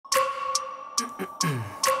I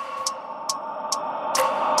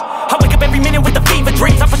wake up every minute with the fever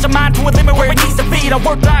dreams. I push my mind to a limit where it needs to be. I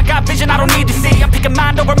work blind, got vision I don't need to see. I'm picking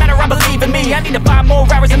mind over matter, I believe in me. I need to find more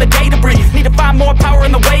hours in the day to breathe. Need to find more power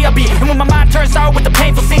in the way I be. And when my mind turns sour with the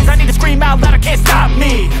painful scenes, I need to scream out loud, I can't stop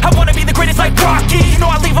me. I wanna be the greatest like Rocky. You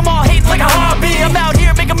know I leave them all hating like a hobby. I'm out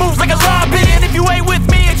here making moves like a lobby. And if you ain't with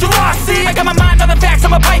me, it's your loss, see. I got my mind on the facts,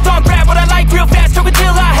 I'm a python, grab what I like real fast. Choke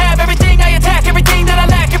until I have everything I attack, everything that I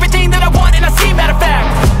lack, everything that I want, and I see, matter of fact.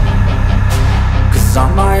 Cause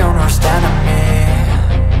I'm my own worst enemy,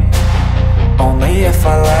 only if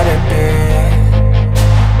I let it be.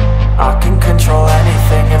 I can control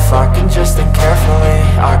anything if I can just think carefully.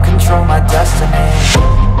 I control my destiny.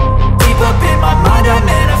 Deep up in my mind I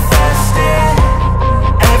manifest it.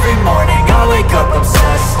 Every morning I wake up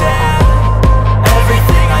obsessed, and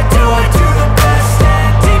everything I do the best.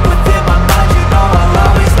 And deep within my mind you know I'll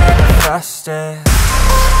always manifest it.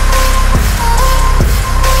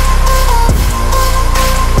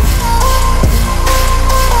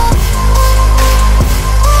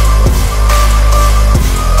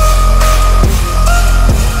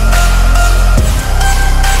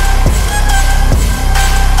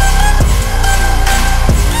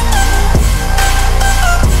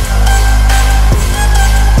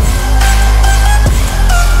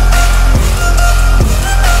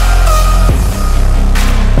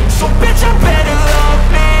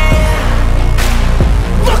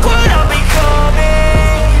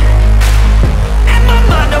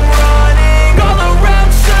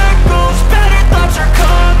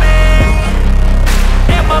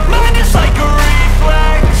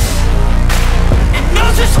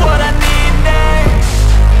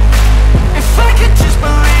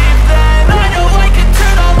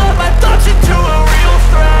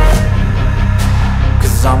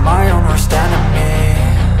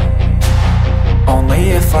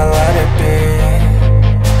 If I let it be,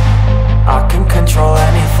 I can control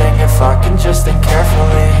anything if I can just think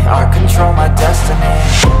carefully. I control my destiny.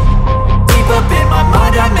 Deep up in my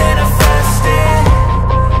mind I manifest it.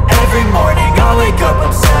 Every morning I wake up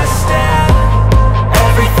obsessed, and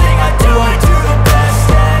everything I do the best.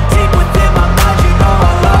 And deep within my mind you know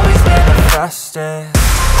I'll always manifest it.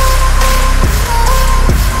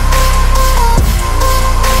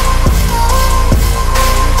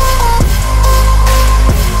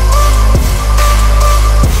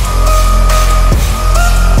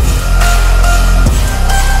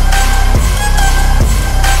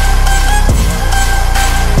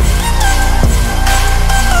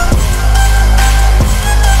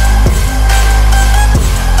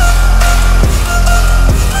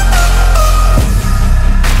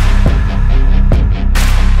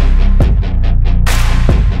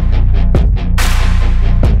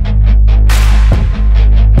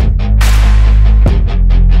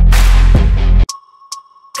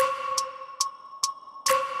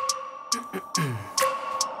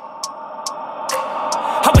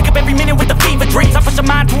 I wake up every minute with the fever dreams. I push my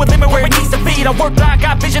mind to a limit where it needs to be. I work blind,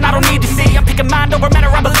 got vision I don't need to see. I'm picking mind over matter,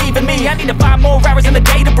 I believe in me. I need to find more hours in the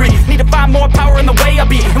day to breathe. Need to find more power in the way I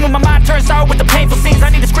be. And when my mind turns sour with the painful scenes, I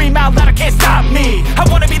need to scream out loud, I can't stop me. I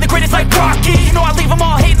wanna be the greatest like Rocky. You know I leave them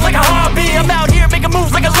all hating like a hobby. I'm out here making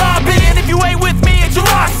moves like a lobby. And if you ain't with me, it's your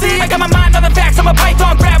loss, see. I got my mind on the facts, I'm a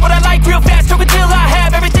python, grab what I like real fast. Choke until I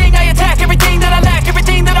have everything I attack, everything that I lack,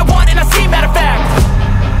 everything that I want, and I see, matter of fact.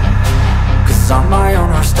 Cause I'm my own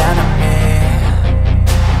worst enemy,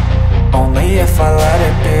 only if I let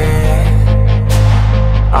it be.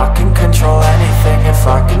 I can control anything if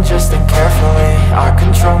I can just think carefully. I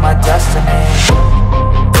control my destiny.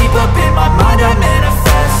 Deep up in my mind I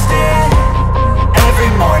manifest it.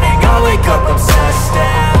 Every morning I wake up obsessed,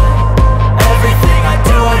 and everything I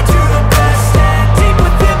do the best. And deep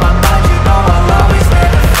within my mind you know I'll always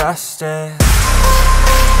manifest it.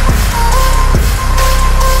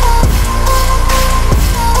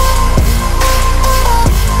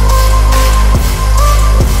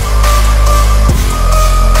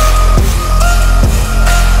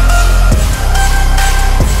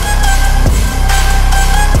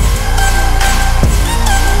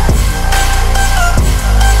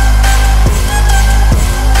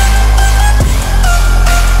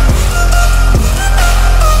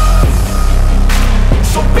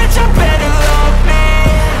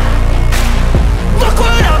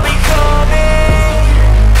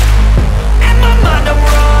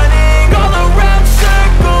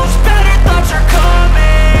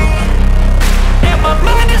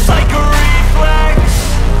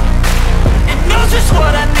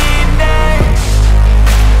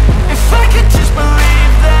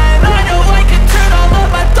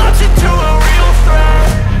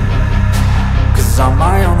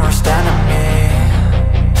 worst enemy,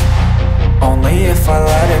 only if I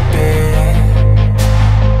let it be.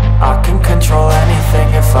 I can control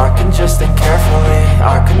anything if I can just think carefully.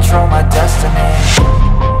 I control my destiny.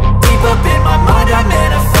 Deep up in my mind I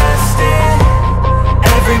manifest it.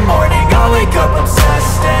 Every morning I wake up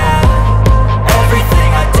obsessed, and everything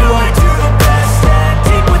I do the best. And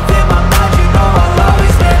deep within my mind, you know I'll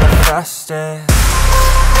always manifest it.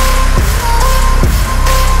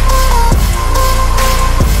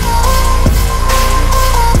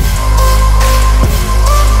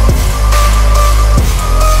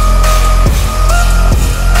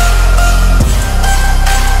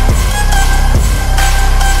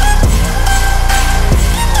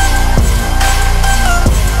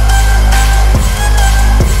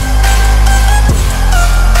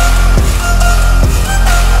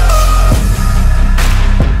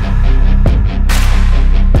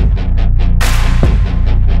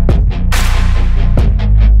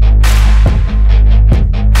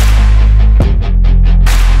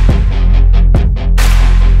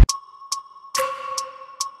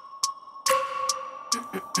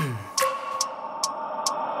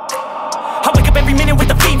 I wake up every minute with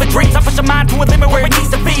the fever dreams. I push my mind to a limit where it needs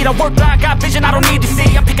to be. I work blind, got vision I don't need to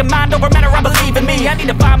see. I'm picking mind over matter, I believe in me. I need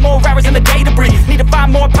to find more hours in the day to breathe. Need to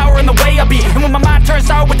find more power in the way I be. And when my mind turns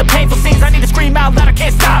sour with the painful scenes, I need to scream out loud, I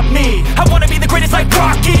can't stop me. I wanna be the greatest like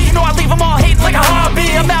Rocky. You know I leave them all hating like a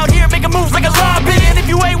hobby. I'm out here making moves like a lobby. And if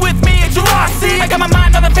you ain't with me, it's your loss, see. I got my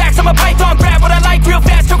mind on the facts, I'm a python, grab what I like real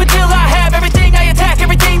fast. Choke until I have everything I attack,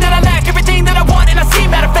 everything that I lack, everything that I want and I see,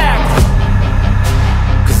 matter of fact.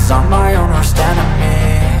 Cause I'm my own worst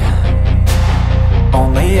enemy,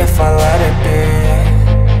 only if I let it be.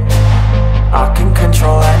 I can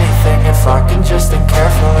control anything if I can just think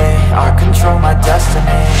carefully. I control my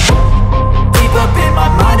destiny. Deep up in my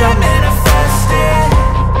mind I manifest it.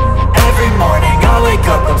 Every morning I wake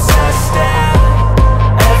up